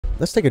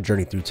Let's take a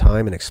journey through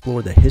time and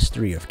explore the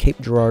history of Cape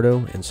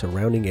Girardeau and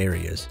surrounding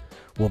areas.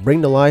 We'll bring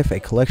to life a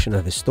collection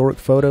of historic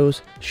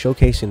photos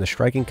showcasing the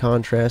striking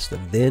contrast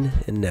of then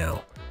and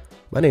now.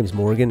 My name is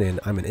Morgan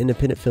and I'm an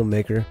independent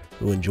filmmaker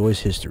who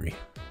enjoys history.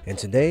 And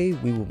today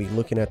we will be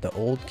looking at the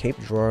old Cape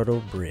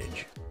Girardeau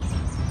Bridge.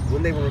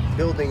 When they were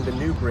building the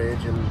new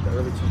bridge in the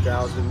early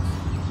 2000s,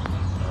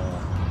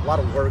 a lot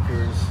of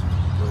workers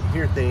would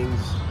hear things,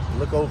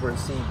 look over and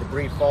see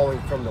debris falling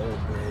from the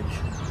old bridge.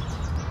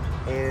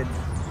 And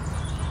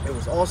it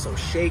was also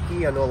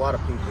shaky. I know a lot of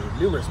people,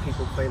 numerous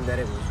people claimed that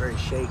it was very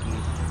shaky,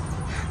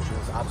 which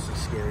was obviously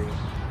scary.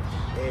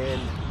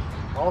 And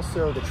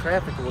also the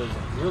traffic was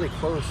really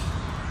close.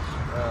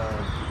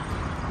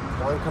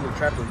 The oncoming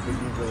traffic would be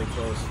really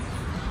close.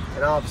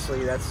 And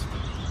obviously that's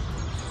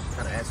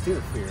kind of adds to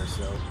the fear.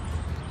 So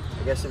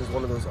I guess it was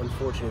one of those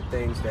unfortunate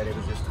things that it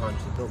was just time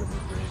to build a new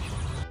bridge.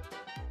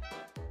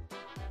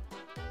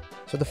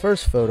 So the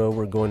first photo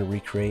we're going to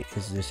recreate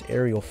is this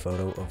aerial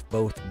photo of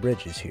both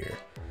bridges here.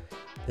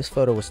 This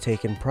photo was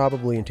taken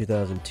probably in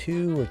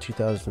 2002 or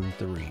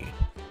 2003.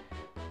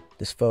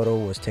 This photo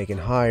was taken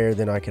higher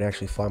than I could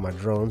actually fly my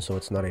drone, so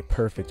it's not a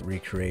perfect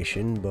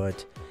recreation,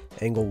 but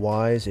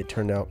angle-wise it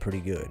turned out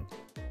pretty good.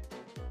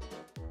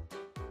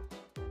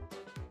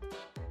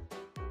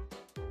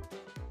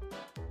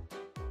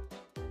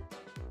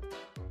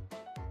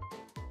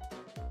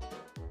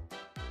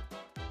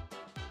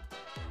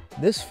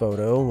 This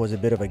photo was a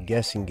bit of a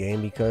guessing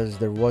game because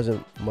there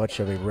wasn't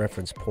much of a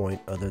reference point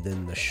other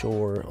than the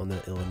shore on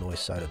the Illinois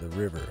side of the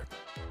river.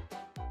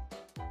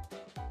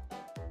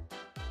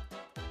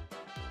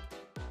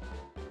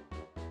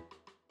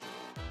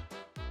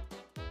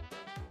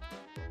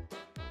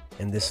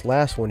 And this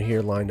last one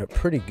here lined up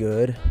pretty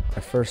good.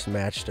 I first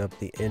matched up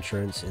the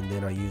entrance and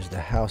then I used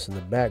the house in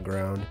the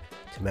background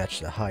to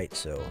match the height,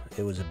 so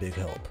it was a big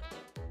help.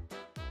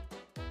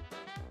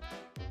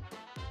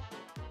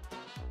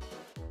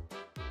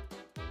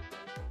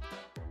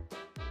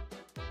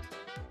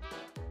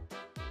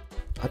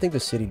 I think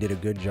the city did a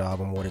good job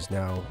on what is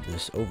now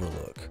this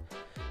overlook.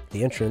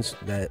 The entrance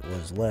that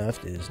was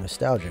left is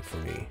nostalgic for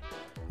me.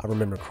 I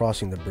remember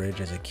crossing the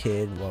bridge as a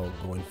kid while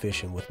going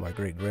fishing with my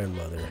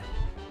great-grandmother.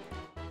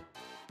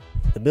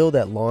 The bill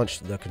that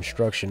launched the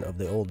construction of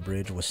the old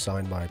bridge was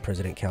signed by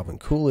President Calvin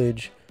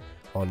Coolidge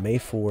on May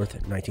 4th,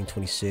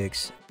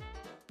 1926.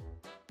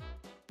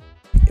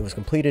 It was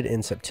completed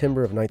in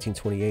September of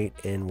 1928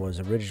 and was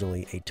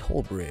originally a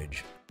toll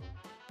bridge.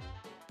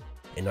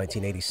 In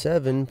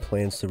 1987,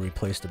 plans to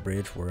replace the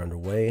bridge were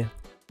underway.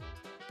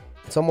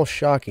 It's almost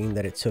shocking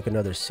that it took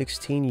another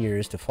 16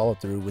 years to follow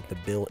through with the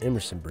Bill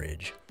Emerson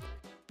Bridge.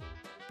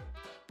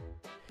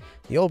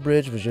 The old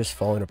bridge was just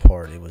falling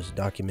apart. It was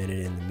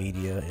documented in the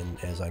media,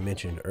 and as I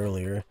mentioned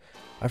earlier,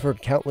 I've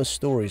heard countless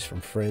stories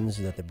from friends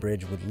that the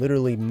bridge would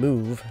literally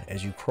move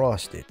as you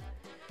crossed it.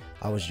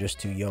 I was just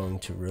too young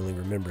to really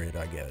remember it,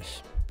 I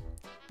guess.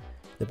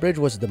 The bridge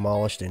was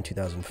demolished in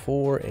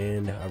 2004,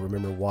 and I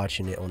remember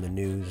watching it on the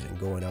news and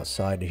going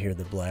outside to hear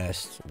the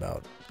blast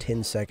about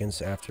 10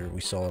 seconds after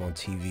we saw it on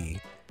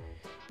TV,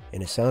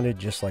 and it sounded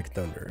just like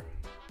thunder.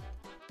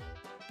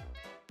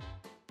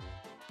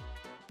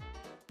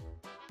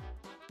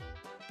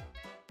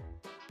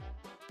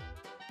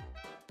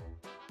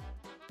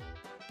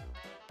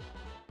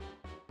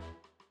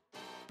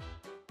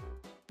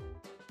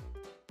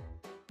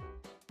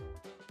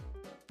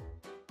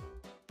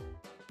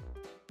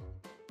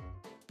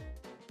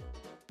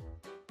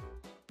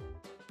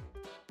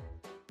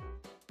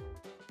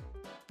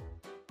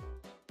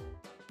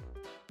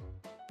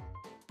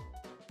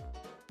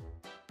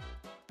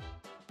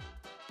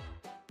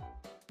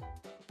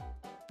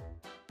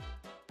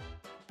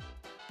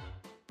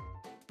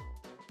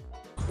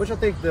 Which I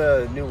think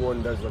the new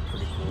one does look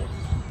pretty cool.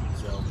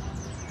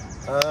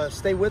 So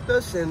stay with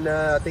us, and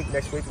I think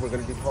next week we're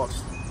going to do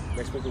Hawks.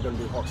 Next week we're going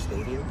to do Hawks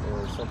Stadium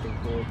or something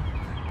cool.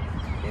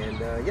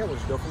 And yeah, we'll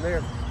just go from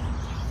there.